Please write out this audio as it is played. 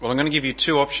Well, I'm going to give you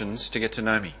two options to get to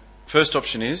know me. First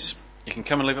option is you can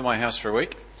come and live at my house for a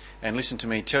week and listen to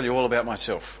me tell you all about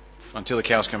myself until the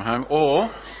cows come home,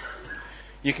 or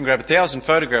you can grab 1,000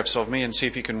 photographs of me and see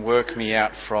if you can work me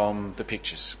out from the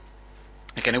pictures.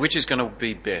 Okay, now which is going to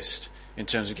be best in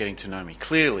terms of getting to know me?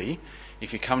 Clearly,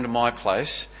 if you come to my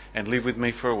place and live with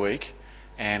me for a week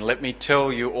and let me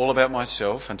tell you all about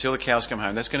myself until the cows come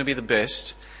home, that's going to be the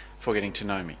best for getting to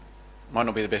know me. Might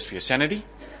not be the best for your sanity,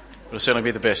 but it'll certainly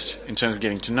be the best in terms of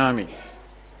getting to know me.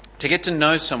 To get to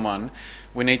know someone,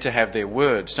 we need to have their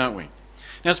words, don't we?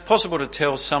 Now, it's possible to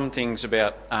tell some things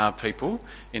about people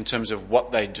in terms of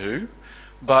what they do,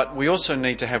 but we also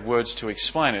need to have words to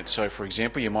explain it. So, for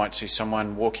example, you might see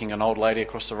someone walking an old lady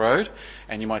across the road,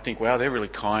 and you might think, wow, they're really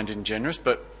kind and generous,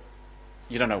 but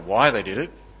you don't know why they did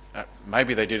it.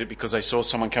 Maybe they did it because they saw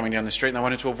someone coming down the street and they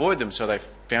wanted to avoid them, so they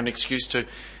found an excuse to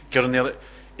get on the other.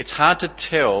 It's hard to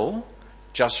tell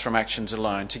just from actions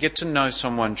alone. To get to know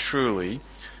someone truly,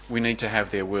 we need to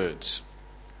have their words.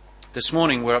 This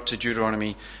morning we're up to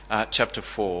Deuteronomy chapter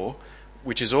 4,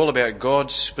 which is all about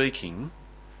God speaking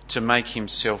to make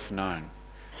himself known.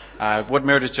 What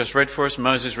Meredith just read for us,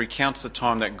 Moses recounts the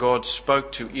time that God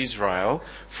spoke to Israel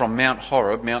from Mount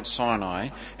Horeb, Mount Sinai,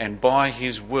 and by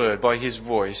his word, by his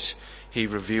voice, he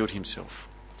revealed himself.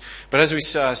 But as we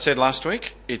said last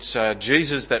week, it's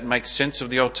Jesus that makes sense of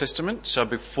the Old Testament. So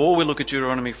before we look at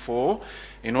Deuteronomy 4,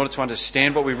 in order to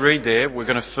understand what we read there, we're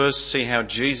going to first see how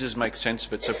Jesus makes sense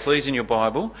of it. So please, in your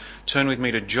Bible, turn with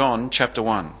me to John chapter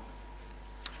 1.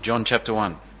 John chapter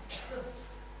 1.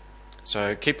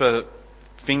 So keep a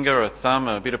finger, a thumb,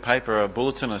 a bit of paper, a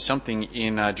bulletin or something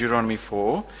in Deuteronomy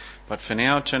 4. But for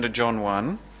now, turn to John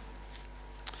 1.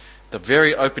 The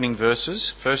very opening verses,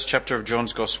 first chapter of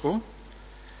John's Gospel,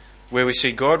 where we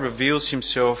see God reveals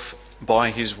himself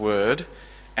by his word,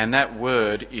 and that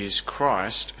word is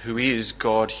Christ, who is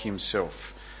God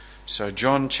himself. So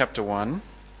John chapter 1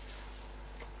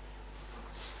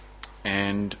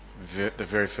 and the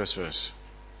very first verse.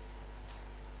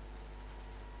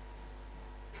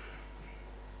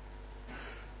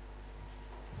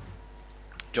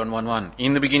 John 1:1.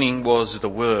 In the beginning was the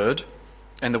Word,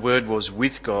 and the Word was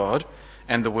with God,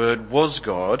 and the Word was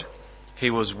God. He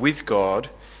was with God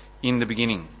in the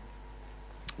beginning.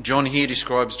 John here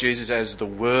describes Jesus as the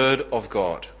Word of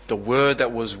God, the Word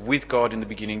that was with God in the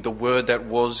beginning, the Word that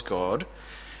was God.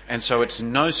 And so it's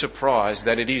no surprise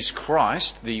that it is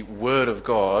Christ, the Word of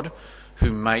God,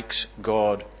 who makes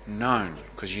God known,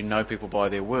 because you know people by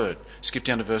their word. Skip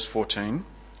down to verse 14.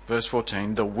 Verse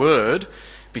 14, the Word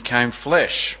became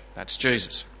flesh, that's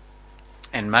Jesus,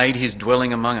 and made his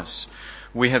dwelling among us.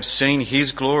 We have seen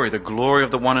his glory, the glory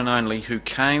of the one and only, who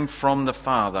came from the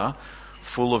Father,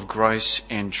 full of grace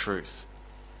and truth.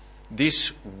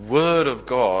 This Word of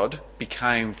God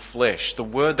became flesh. The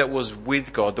Word that was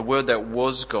with God, the Word that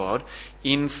was God,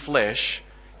 in flesh,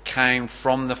 came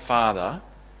from the Father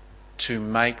to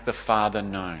make the Father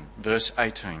known. Verse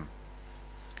 18.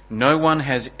 No one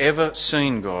has ever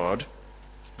seen God,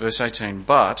 verse 18,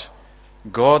 but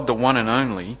God, the one and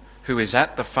only, who is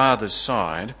at the Father's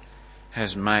side,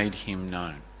 has made him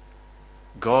known.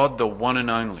 God, the one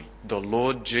and only, the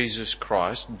Lord Jesus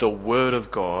Christ, the Word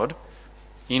of God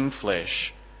in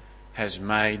flesh, has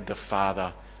made the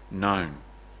Father known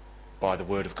by the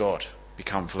Word of God,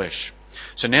 become flesh.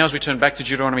 So now as we turn back to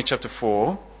Deuteronomy chapter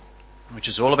 4, which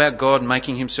is all about God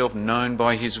making himself known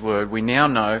by his Word, we now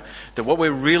know that what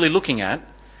we're really looking at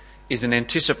is an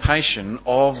anticipation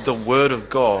of the Word of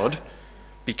God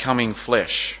becoming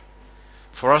flesh.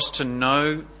 For us to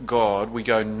know God, we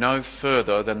go no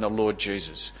further than the Lord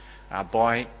Jesus.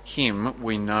 By him,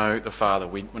 we know the Father.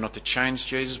 We're not to change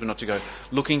Jesus. We're not to go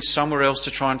looking somewhere else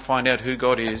to try and find out who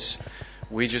God is.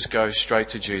 We just go straight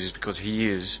to Jesus because he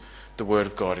is the Word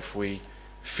of God. If we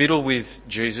fiddle with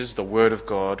Jesus, the Word of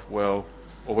God, well,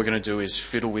 all we're going to do is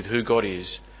fiddle with who God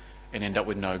is and end up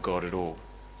with no God at all.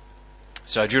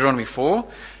 So Deuteronomy 4,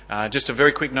 just a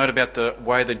very quick note about the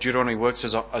way that Deuteronomy works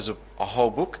as a whole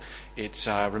book. It's,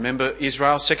 remember,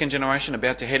 Israel, second generation,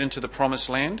 about to head into the promised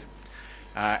land.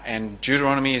 And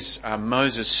Deuteronomy is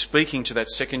Moses speaking to that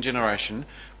second generation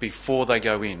before they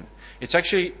go in. It's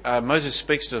actually, Moses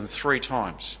speaks to them 3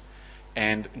 times.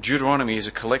 And Deuteronomy is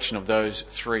a collection of those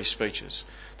 3 speeches.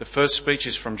 The first speech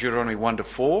is from Deuteronomy 1 to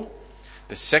 4.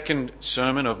 The second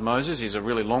sermon of Moses is a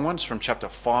really long one. It's from chapter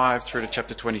 5 through to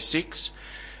chapter 26.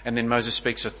 And then Moses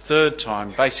speaks a third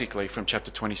time, basically from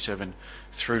chapter 27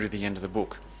 through to the end of the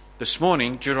book. This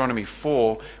morning, Deuteronomy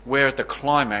 4, we're at the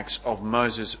climax of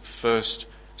Moses' first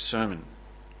sermon.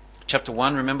 Chapter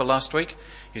 1, remember last week,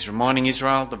 He's reminding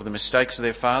Israel of the mistakes of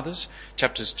their fathers.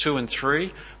 Chapters 2 and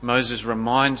 3, Moses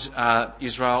reminds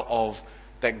Israel of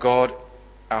that God,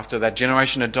 after that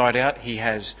generation had died out, he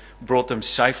has brought them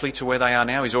safely to where they are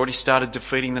now. He's already started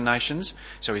defeating the nations,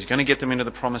 so he's going to get them into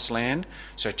the promised land.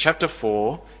 So chapter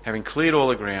 4, having cleared all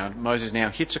the ground, Moses now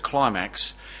hits a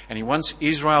climax, and he wants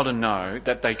Israel to know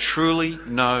that they truly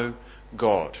know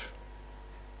God,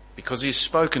 because he has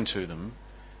spoken to them,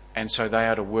 and so they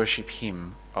are to worship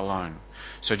him alone.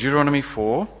 So Deuteronomy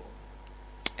 4,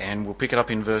 and we'll pick it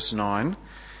up in verse 9.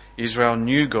 Israel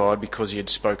knew God because he had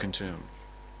spoken to him.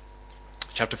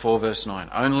 Chapter 4, verse 9.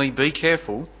 Only be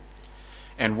careful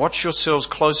and watch yourselves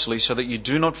closely so that you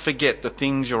do not forget the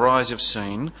things your eyes have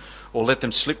seen, or let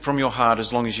them slip from your heart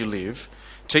as long as you live.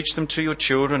 Teach them to your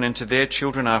children and to their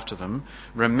children after them.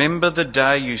 Remember the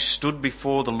day you stood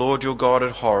before the Lord your God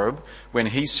at Horeb, when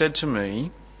he said to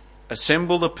me,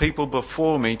 assemble the people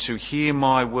before me to hear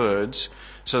my words,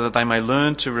 so that they may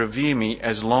learn to revere me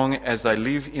as long as they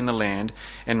live in the land,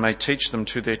 and may teach them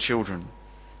to their children.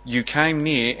 You came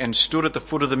near and stood at the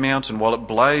foot of the mountain while it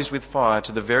blazed with fire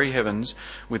to the very heavens,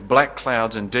 with black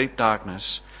clouds and deep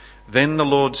darkness. Then the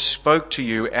Lord spoke to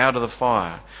you out of the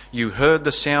fire. You heard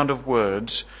the sound of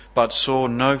words, but saw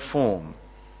no form.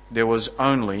 There was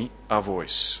only a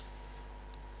voice.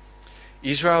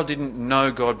 Israel didn't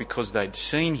know God because they'd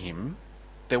seen him.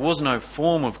 There was no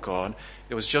form of God.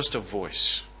 There was just a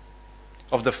voice.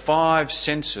 Of the 5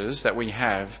 senses that we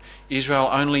have, Israel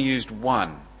only used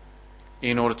one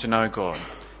in order to know God.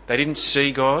 They didn't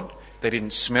see God. They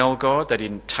didn't smell God. They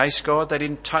didn't taste God. They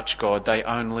didn't touch God. They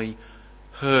only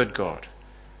heard God.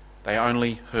 They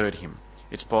only heard him.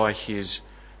 It's by his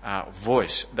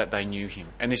voice that they knew him.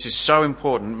 And this is so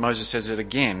important. Moses says it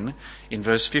again in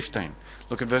verse 15.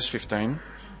 Look at verse 15.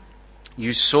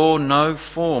 You saw no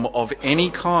form of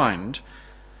any kind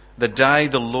the day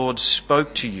the Lord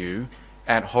spoke to you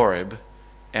at Horeb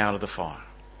out of the fire.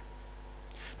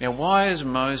 Now, why is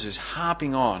Moses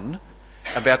harping on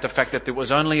about the fact that there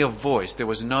was only a voice, there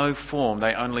was no form,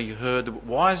 they only heard?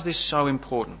 Why is this so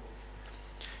important?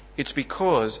 It's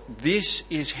because this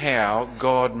is how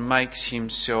God makes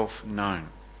himself known.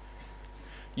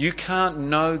 You can't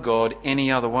know God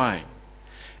any other way.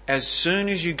 As soon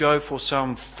as you go for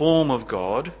some form of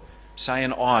God, say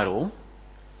an idol,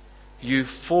 you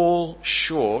fall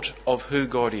short of who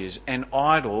God is. An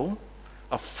idol,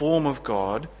 a form of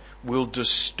God, will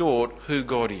distort who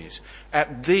God is.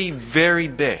 At the very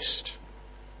best,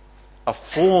 a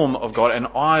form of God, an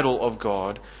idol of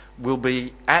God, will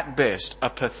be at best a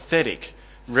pathetic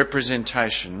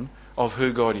representation of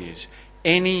who God is.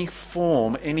 Any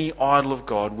form, any idol of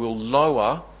God will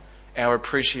lower our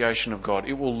appreciation of God.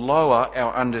 It will lower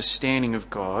our understanding of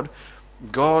God.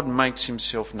 God makes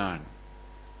himself known.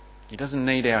 He doesn't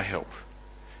need our help.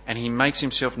 And he makes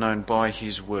himself known by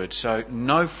his word. So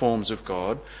no forms of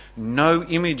God, no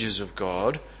images of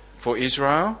God for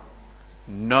Israel,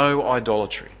 no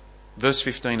idolatry. Verse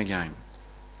 15 again.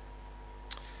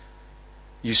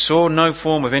 You saw no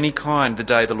form of any kind the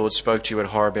day the Lord spoke to you at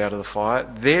Horeb out of the fire.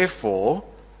 Therefore,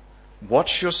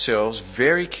 watch yourselves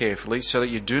very carefully so that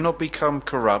you do not become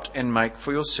corrupt and make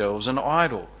for yourselves an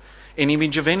idol, an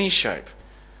image of any shape,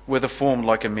 whether formed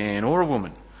like a man or a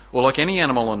woman, or like any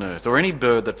animal on earth, or any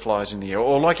bird that flies in the air,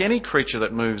 or like any creature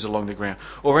that moves along the ground,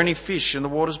 or any fish in the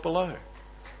waters below.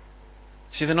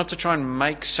 See, they're not to try and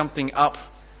make something up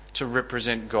to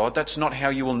represent God. That's not how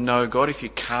you will know God. If you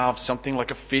carve something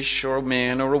like a fish or a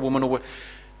man or a woman,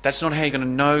 that's not how you're going to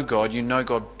know God. You know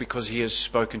God because he has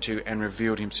spoken to you and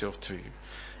revealed himself to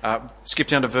you. Skip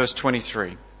down to verse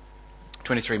 23.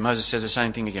 23, Moses says the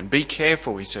same thing again. Be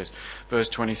careful, he says, verse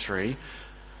 23.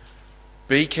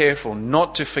 Be careful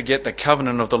not to forget the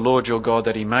covenant of the Lord your God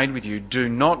that he made with you. Do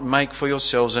not make for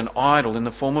yourselves an idol in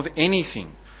the form of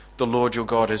anything the Lord your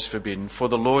God has forbidden. For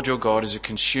the Lord your God is a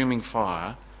consuming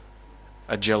fire,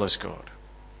 a jealous God.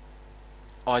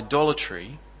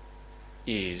 Idolatry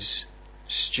is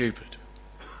stupid.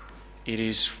 It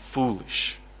is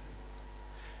foolish.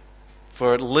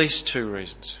 For at least 2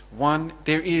 reasons. One,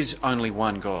 there is only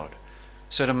one God.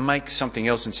 So to make something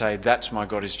else and say, that's my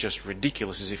God, is just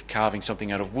ridiculous, as if carving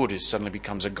something out of wood suddenly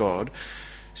becomes a God.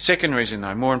 Second reason,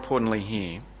 though, more importantly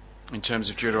here, in terms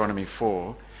of Deuteronomy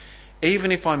 4,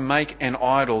 even if I make an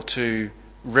idol to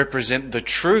represent the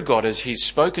true God as he's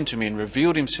spoken to me and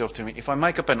revealed himself to me, if I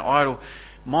make up an idol,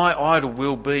 my idol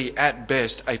will be, at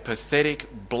best, a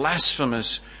pathetic,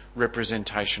 blasphemous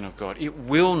representation of God. It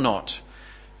will not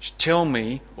tell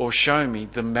me or show me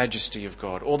the majesty of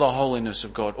God, or the holiness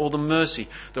of God, or the mercy,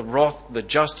 the wrath, the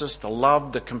justice, the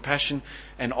love, the compassion.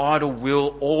 An idol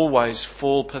will always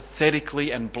fall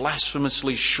pathetically and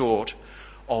blasphemously short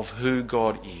of who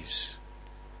God is.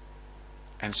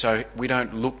 And so we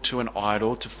don't look to an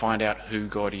idol to find out who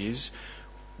God is.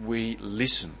 We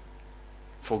listen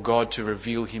for God to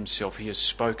reveal himself. He has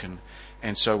spoken,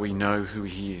 and so we know who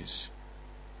he is.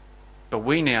 But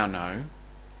we now know,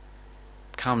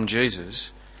 come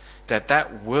Jesus,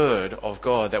 that word of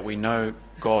God that we know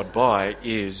God by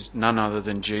is none other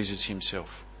than Jesus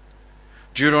himself.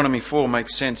 Deuteronomy 4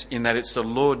 makes sense in that it's the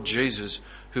Lord Jesus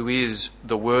who is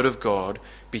the Word of God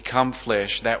become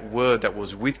flesh, that Word that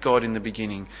was with God in the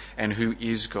beginning and who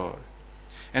is God.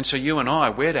 And so you and I,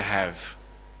 we're to have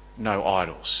no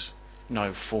idols,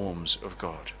 no forms of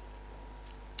God.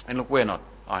 And look, we're not,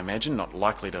 I imagine, not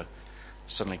likely to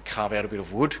suddenly carve out a bit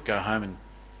of wood, go home and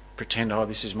pretend, oh,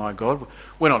 this is my God.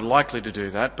 We're not likely to do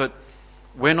that, but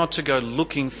we're not to go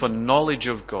looking for knowledge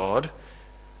of God.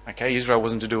 Okay, Israel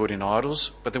wasn't to do it in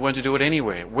idols, but they weren't to do it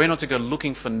anywhere. We're not to go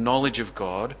looking for knowledge of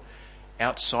God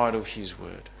outside of his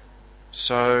word.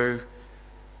 So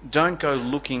don't go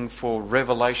looking for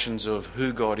revelations of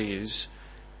who God is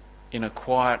in a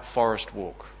quiet forest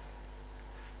walk.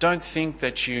 Don't think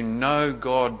that you know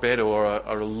God better or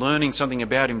are learning something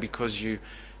about him because you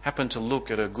happen to look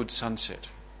at a good sunset.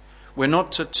 We're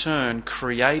not to turn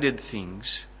created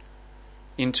things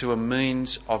into a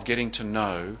means of getting to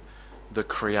know the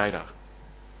Creator.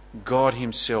 God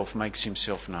himself makes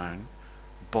himself known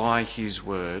by his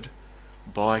word,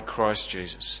 by Christ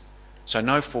Jesus. So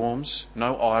no forms,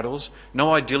 no idols,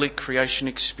 no idyllic creation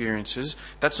experiences.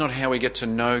 That's not how we get to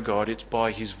know God. It's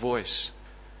by his voice.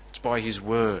 It's by his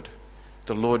word,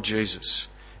 the Lord Jesus,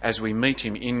 as we meet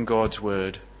him in God's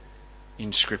word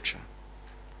in Scripture.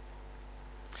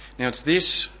 Now it's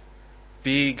this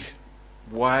big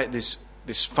way, this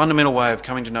fundamental way of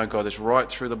coming to know God that's right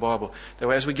through the Bible, that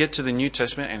as we get to the New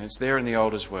Testament, and it's there in the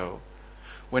Old as well,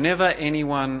 whenever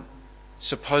anyone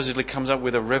supposedly comes up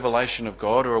with a revelation of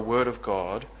God or a word of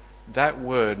God, that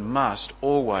word must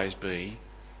always be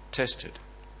tested.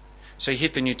 So you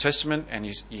hit the New Testament and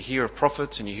you hear of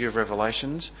prophets and you hear of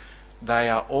revelations. They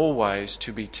are always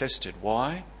to be tested.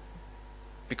 Why?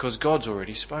 Because God's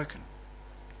already spoken.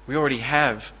 We already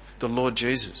have the Lord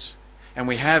Jesus, and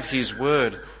we have his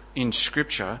word in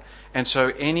Scripture, and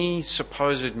so any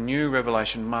supposed new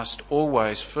revelation must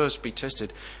always first be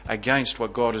tested against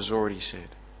what God has already said.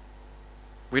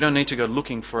 We don't need to go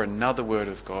looking for another word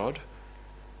of God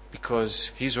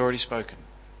because he's already spoken.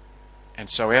 And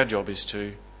so our job is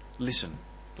to listen,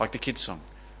 like the kids' song.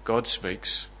 God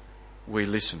speaks, we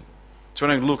listen. So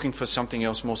we're not looking for something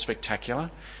else more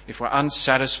spectacular. If we're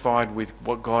unsatisfied with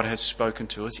what God has spoken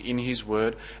to us in his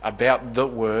word about the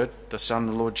word, the Son,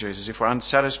 the Lord Jesus, if we're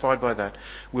unsatisfied by that,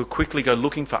 we'll quickly go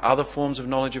looking for other forms of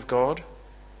knowledge of God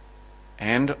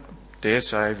and, dare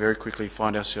say, very quickly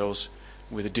find ourselves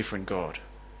with a different God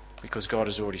because God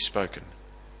has already spoken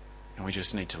and we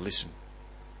just need to listen.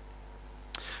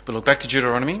 But look back to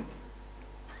Deuteronomy,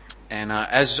 and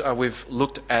as we've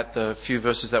looked at the few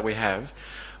verses that we have,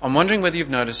 I'm wondering whether you've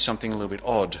noticed something a little bit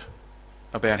odd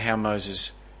about how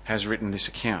Moses has written this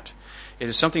account. It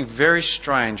is something very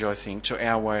strange, I think, to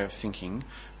our way of thinking,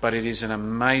 but it is an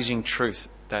amazing truth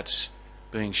that's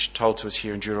being told to us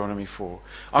here in Deuteronomy 4.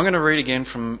 I'm going to read again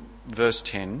from verse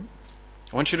 10.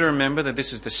 I want you to remember that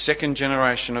this is the second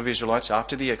generation of Israelites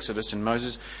after the Exodus, and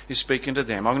Moses is speaking to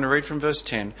them. I'm going to read from verse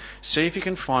 10. See if you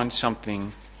can find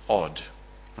something odd.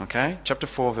 Okay? Chapter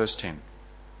 4, verse 10.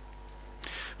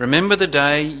 Remember the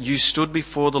day you stood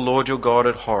before the Lord your God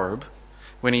at Horeb,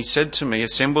 when he said to me,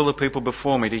 assemble the people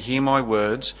before me to hear my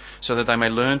words, so that they may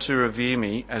learn to revere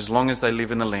me as long as they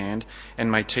live in the land,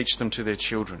 and may teach them to their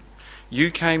children.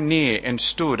 You came near and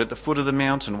stood at the foot of the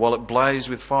mountain while it blazed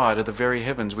with fire to the very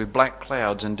heavens, with black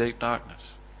clouds and deep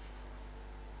darkness.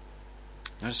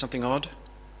 Notice something odd?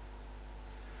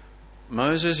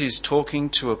 Moses is talking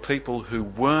to a people who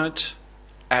weren't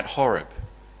at Horeb,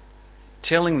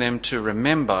 telling them to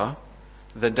remember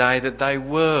the day that they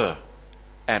were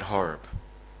at Horeb.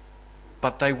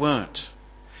 But they weren't.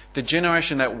 The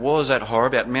generation that was at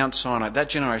Horeb, at Mount Sinai, that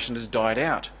generation has died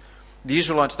out. The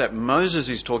Israelites that Moses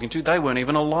is talking to, they weren't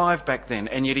even alive back then.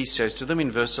 And yet he says to them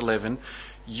in verse 11,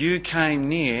 you came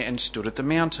near and stood at the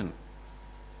mountain.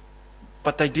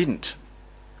 But they didn't.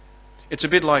 It's a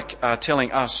bit like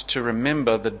telling us to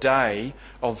remember the day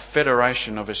of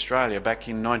Federation of Australia back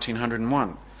in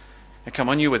 1901. Now, come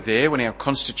on, you were there when our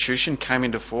Constitution came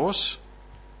into force.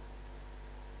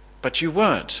 But you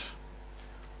weren't.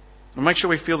 We'll make sure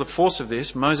we feel the force of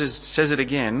this. Moses says it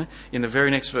again in the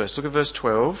very next verse. Look at verse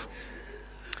 12.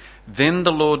 Then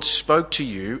the Lord spoke to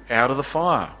you out of the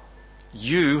fire.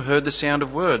 You heard the sound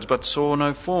of words, but saw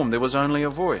no form. There was only a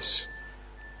voice.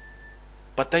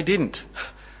 But they didn't.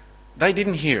 They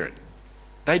didn't hear it.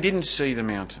 They didn't see the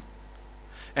mountain.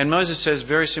 And Moses says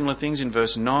very similar things in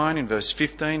verse 9, in verse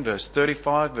 15, verse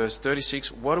 35, verse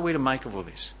 36. What are we to make of all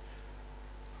this?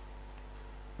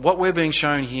 What we're being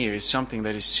shown here is something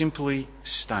that is simply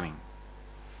stunning.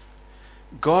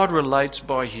 God relates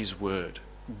by his word.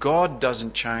 God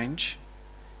doesn't change.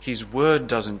 His word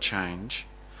doesn't change.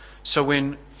 So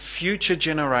when future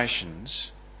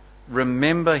generations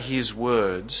remember his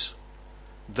words,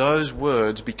 those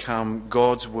words become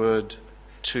God's word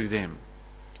to them.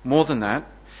 More than that,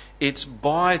 it's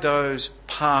by those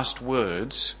past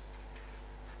words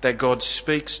that God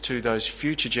speaks to those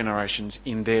future generations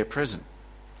in their present.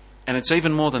 And it's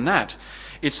even more than that.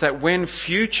 It's that when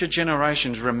future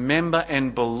generations remember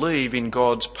and believe in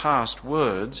God's past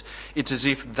words, it's as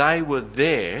if they were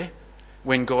there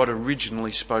when God originally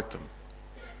spoke them.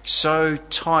 So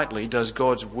tightly does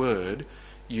God's word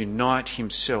unite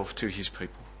himself to his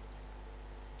people.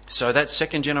 So that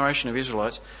second generation of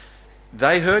Israelites,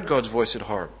 they heard God's voice at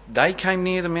Horeb. They came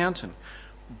near the mountain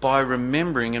by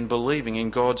remembering and believing in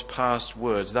God's past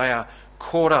words. They are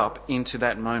caught up into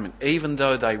that moment. Even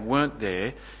though they weren't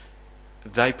there,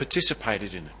 they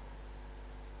participated in it.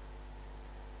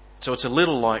 So it's a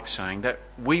little like saying that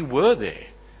we were there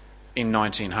in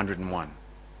 1901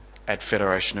 at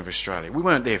Federation of Australia. We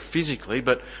weren't there physically,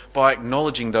 but by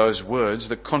acknowledging those words,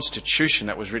 the constitution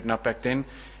that was written up back then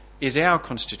is our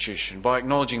constitution. By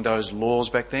acknowledging those laws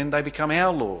back then, they become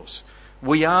our laws.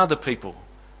 We are the people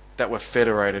that were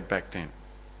federated back then.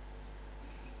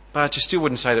 But you still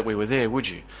wouldn't say that we were there, would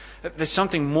you? There's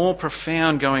something more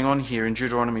profound going on here in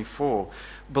Deuteronomy 4.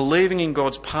 Believing in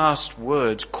God's past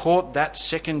words caught that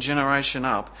second generation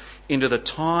up into the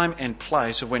time and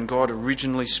place of when God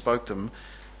originally spoke them.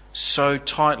 So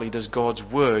tightly does God's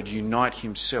word unite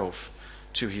himself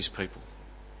to his people.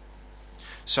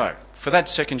 So, for that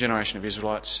second generation of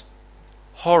Israelites,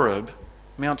 Horeb,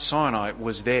 Mount Sinai,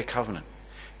 was their covenant.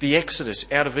 The Exodus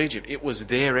out of Egypt, it was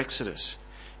their Exodus.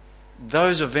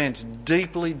 Those events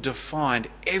deeply defined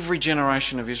every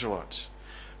generation of Israelites.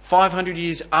 500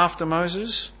 years after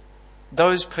Moses,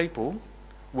 those people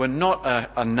were not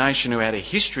a nation who had a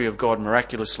history of God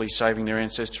miraculously saving their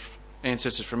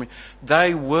ancestors from it.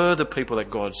 They were the people that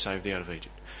God saved out of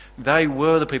Egypt. They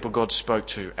were the people God spoke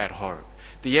to at Horeb.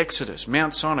 The Exodus,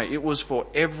 Mount Sinai, it was for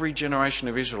every generation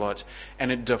of Israelites,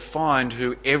 and it defined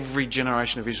who every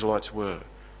generation of Israelites were.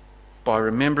 By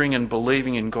remembering and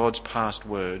believing in God's past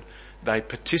word, they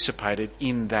participated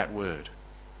in that word.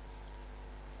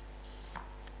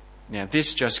 Now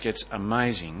this just gets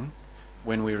amazing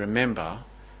when we remember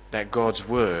that God's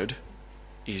word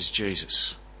is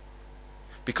Jesus.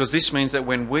 Because this means that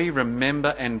when we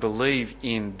remember and believe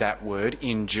in that word,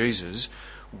 in Jesus,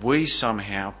 we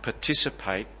somehow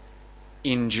participate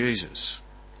in Jesus.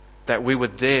 That we were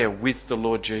there with the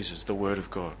Lord Jesus, the Word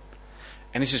of God.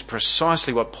 And this is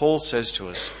precisely what Paul says to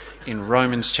us in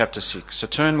Romans chapter 6. So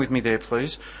turn with me there,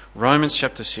 please. Romans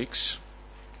chapter 6,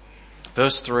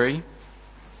 verse 3.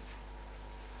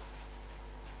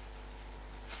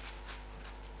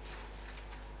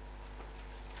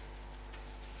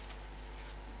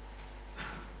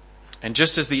 And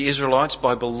just as the Israelites,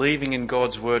 by believing in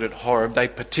God's word at Horeb, they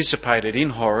participated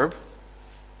in Horeb,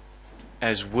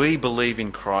 as we believe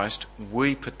in Christ,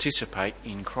 we participate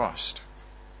in Christ.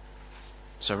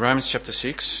 So Romans chapter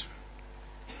 6,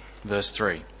 verse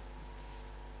 3.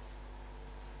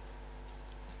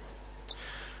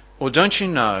 Or don't you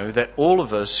know that all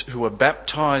of us who were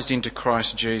baptized into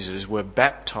Christ Jesus were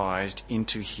baptized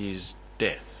into his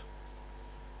death?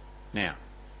 Now,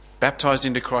 baptized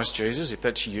into Christ Jesus, if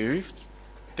that's you,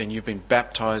 then you've been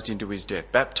baptized into his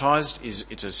death. Baptized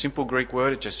it's a simple Greek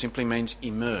word, it just simply means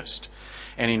immersed.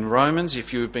 And in Romans,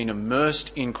 if you have been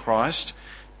immersed in Christ,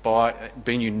 by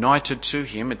being united to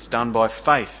him, it's done by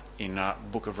faith in the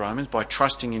book of Romans, by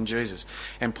trusting in Jesus.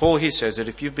 And Paul here says that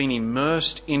if you've been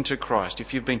immersed into Christ,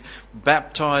 if you've been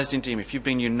baptized into him, if you've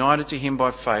been united to him by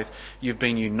faith, you've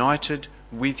been united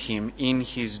with him in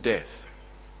his death.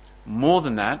 More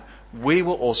than that, we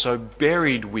were also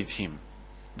buried with him.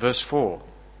 Verse 4.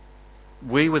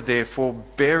 We were therefore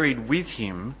buried with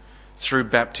him through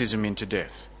baptism into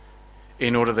death,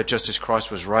 in order that just as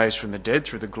Christ was raised from the dead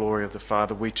through the glory of the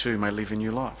Father, we too may live a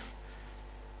new life.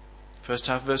 First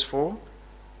half, verse 4.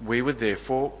 We were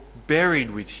therefore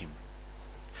buried with him.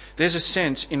 There's a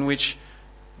sense in which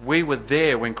we were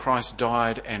there when Christ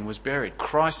died and was buried.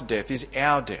 Christ's death is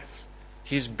our death.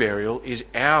 His burial is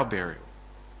our burial.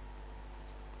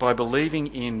 By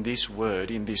believing in this word,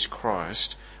 in this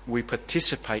Christ, we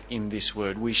participate in this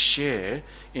word. We share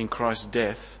in Christ's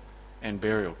death and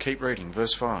burial. Keep reading,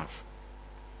 verse 5.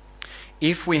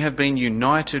 if we have been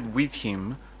united with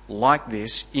him like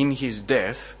this in his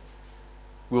death,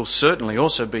 we'll certainly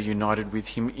also be united with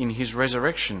him in his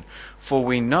resurrection. For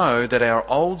we know that our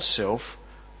old self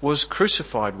was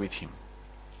crucified with him.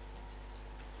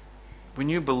 When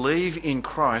you believe in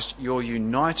Christ, you're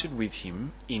united with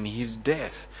him in his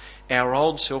death. Our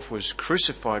old self was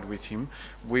crucified with him.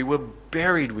 We were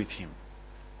buried with him.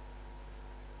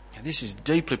 Now, this is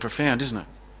deeply profound, isn't it?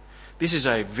 This is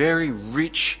a very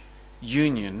rich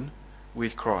union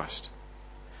with Christ.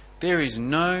 There is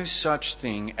no such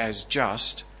thing as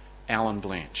just Alan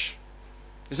Blanche.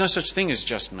 There's no such thing as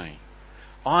just me.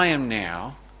 I am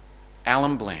now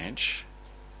Alan Blanche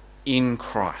in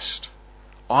Christ.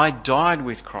 I died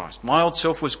with Christ. My old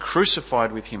self was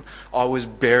crucified with him. I was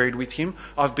buried with him.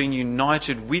 I've been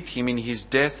united with him in his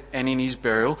death and in his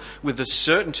burial, with the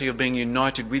certainty of being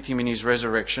united with him in his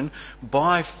resurrection.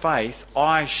 By faith,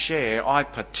 I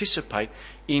participate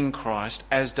in Christ,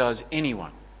 as does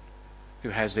anyone who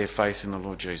has their faith in the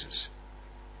Lord Jesus.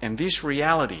 And this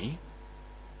reality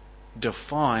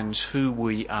defines who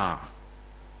we are.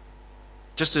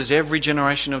 Just as every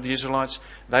generation of the Israelites,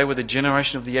 they were the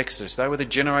generation of the Exodus. They were the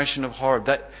generation of Horeb.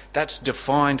 That's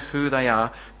defined who they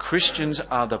are. Christians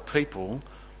are the people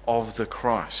of the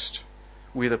Christ.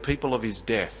 We're the people of his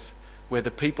death. We're the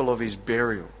people of his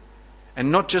burial.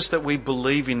 And not just that we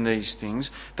believe in these things,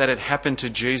 that it happened to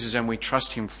Jesus and we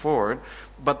trust him for it,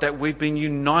 but that we've been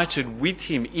united with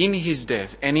him in his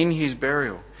death and in his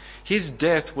burial. His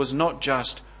death was not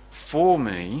just for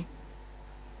me,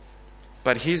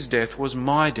 but his death was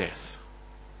my death.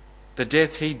 The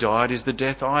death he died is the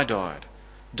death I died.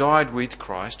 Died with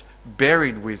Christ,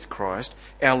 buried with Christ.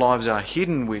 Our lives are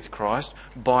hidden with Christ.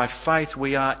 By faith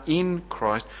we are in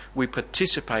Christ. We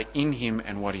participate in him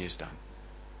and what he has done.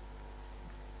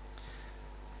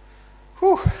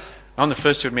 Whew. I'm the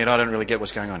first to admit I don't really get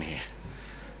what's going on here.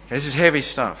 Okay, this is heavy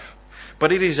stuff.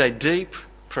 But it is a deep,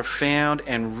 profound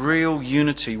and real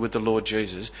unity with the Lord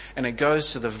Jesus, and it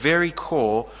goes to the very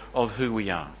core of who we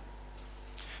are.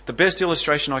 The best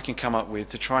illustration I can come up with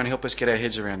to try and help us get our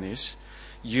heads around this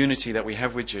unity that we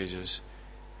have with Jesus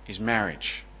is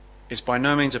marriage. It's by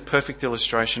no means a perfect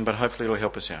illustration, but hopefully it'll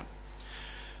help us out.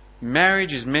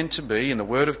 Marriage is meant to be, in the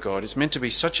Word of God, it's meant to be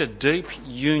such a deep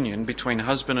union between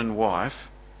husband and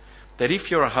wife that if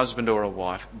you're a husband or a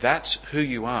wife, that's who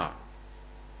you are.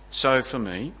 So for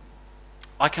me,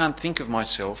 I can't think of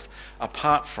myself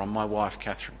apart from my wife,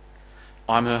 Catherine.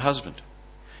 I'm her husband.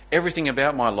 Everything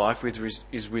about my life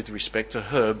is with respect to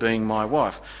her being my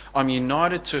wife. I'm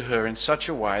united to her in such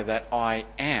a way that I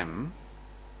am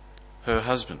her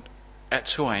husband.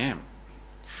 That's who I am.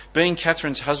 Being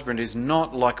Catherine's husband is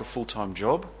not like a full-time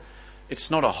job.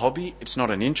 It's not a hobby. It's not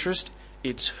an interest.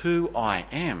 It's who I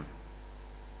am.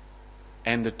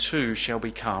 And the two shall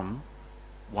become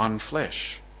one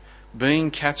flesh.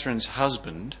 Being Catherine's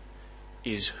husband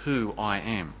is who I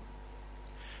am.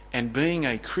 And being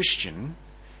a Christian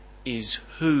is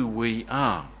who we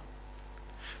are.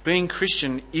 Being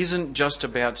Christian isn't just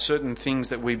about certain things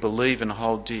that we believe and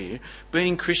hold dear.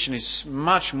 Being Christian is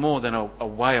much more than a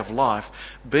way of life.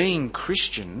 Being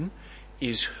Christian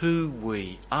is who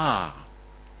we are.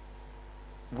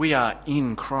 We are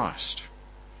in Christ.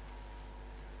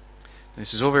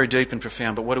 This is all very deep and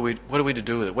profound, but what are we to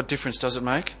do with it? What difference does it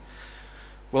make?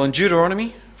 Well, in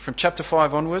Deuteronomy, from chapter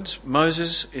 5 onwards,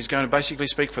 Moses is going to basically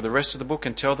speak for the rest of the book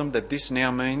and tell them that this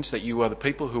now means that you are the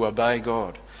people who obey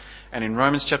God. And in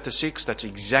Romans chapter 6, that's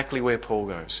exactly where Paul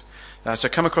goes. So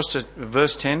come across to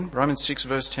verse 10, Romans 6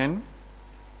 verse 10.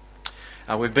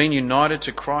 We've been united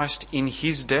to Christ in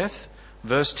his death.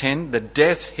 Verse 10, the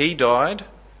death he died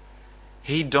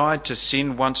to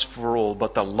sin once for all,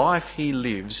 but the life he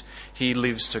lives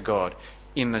to God.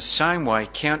 In the same way,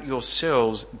 count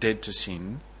yourselves dead to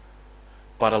sin,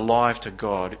 but alive to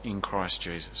God in Christ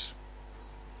Jesus.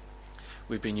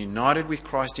 We've been united with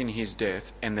Christ in his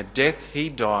death, and the death he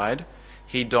died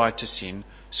to sin,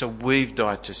 so we've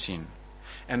died to sin.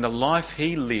 And the life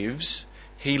he lives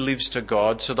to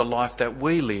God, so the life that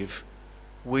we live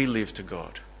to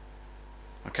God.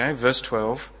 Okay, verse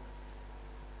 12.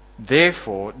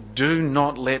 Therefore, do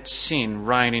not let sin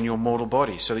reign in your mortal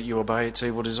body, so that you obey its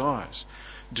evil desires.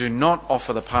 Do not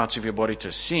offer the parts of your body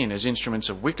to sin as instruments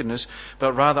of wickedness,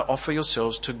 but rather offer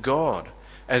yourselves to God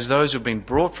as those who have been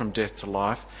brought from death to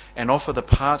life, and offer the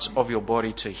parts of your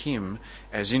body to him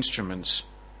as instruments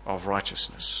of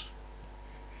righteousness.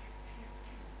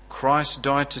 Christ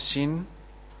died to sin,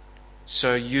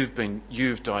 so you've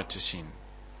died to sin.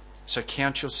 So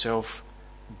count yourself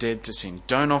dead to sin.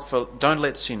 Don't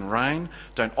let sin reign.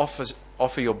 Don't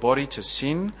offer your body to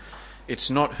sin. It's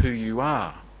not who you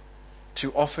are.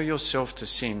 To offer yourself to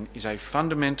sin is a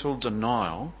fundamental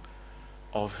denial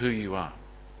of who you are.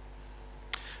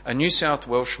 A New South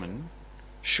Welshman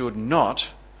should not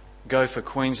go for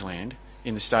Queensland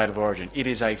in the state of origin. It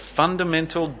is a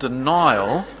fundamental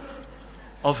denial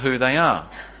of who they are.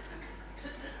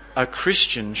 A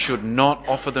Christian should not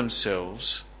offer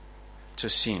themselves to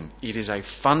sin. It is a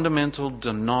fundamental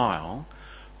denial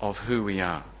of who we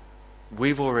are.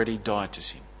 We've already died to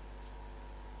sin.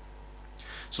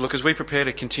 So look, as we prepare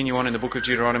to continue on in the book of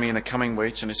Deuteronomy in the coming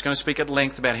weeks, and it's going to speak at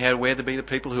length about how we're to be the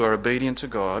people who are obedient to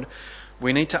God,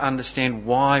 we need to understand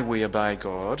why we obey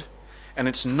God. And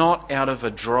it's not out of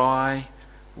a dry,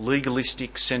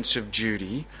 legalistic sense of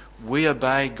duty. We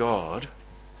obey God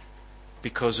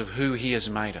because of who He has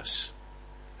made us,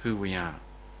 who we are.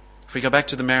 If we go back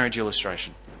to the marriage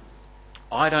illustration,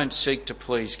 I don't seek to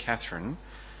please Catherine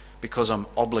because I'm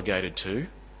obligated to,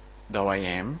 though I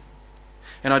am.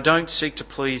 And I don't seek to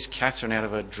please Catherine out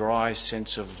of a dry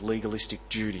sense of legalistic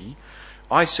duty.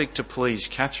 I seek to please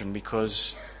Catherine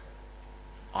because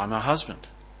I'm her husband.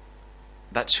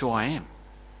 That's who I am.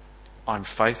 I'm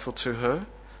faithful to her.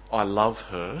 I love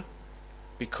her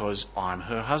because I'm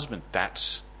her husband.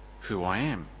 That's who I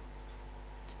am.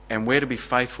 And we're to be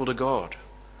faithful to God,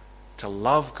 to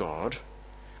love God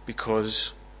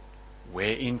because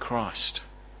we're in Christ.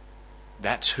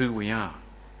 That's who we are.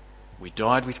 We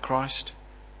died with Christ.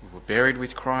 We were buried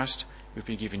with Christ. We've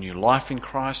been given new life in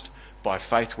Christ. By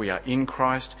faith we are in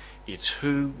Christ. It's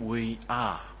who we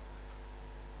are.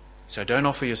 So don't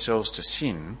offer yourselves to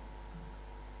sin.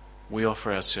 We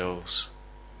offer ourselves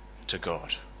to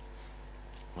God.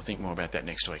 We'll think more about that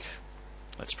next week.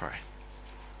 Let's pray.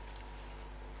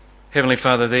 Heavenly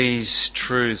Father, these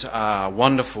truths are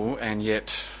wonderful and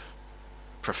yet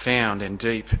profound and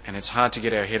deep, and it's hard to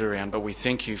get our head around, but we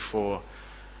thank you for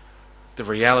the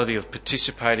reality of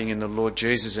participating in the Lord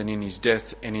Jesus and in His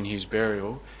death and in His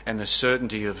burial, and the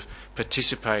certainty of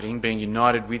participating, being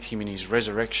united with Him in His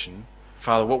resurrection.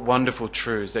 Father, what wonderful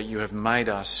truths that you have made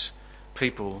us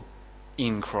people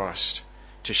in Christ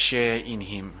to share in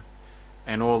Him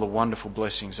and all the wonderful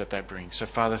blessings that brings. So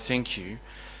Father, thank you.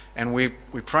 And we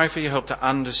pray for your help to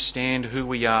understand who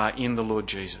we are in the Lord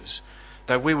Jesus,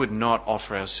 that we would not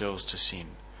offer ourselves to sin,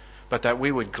 but that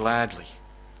we would gladly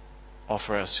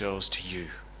offer ourselves to you.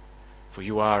 For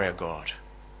you are our God.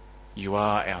 You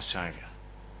are our Saviour.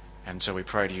 And so we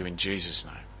pray to you in Jesus'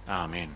 name. Amen.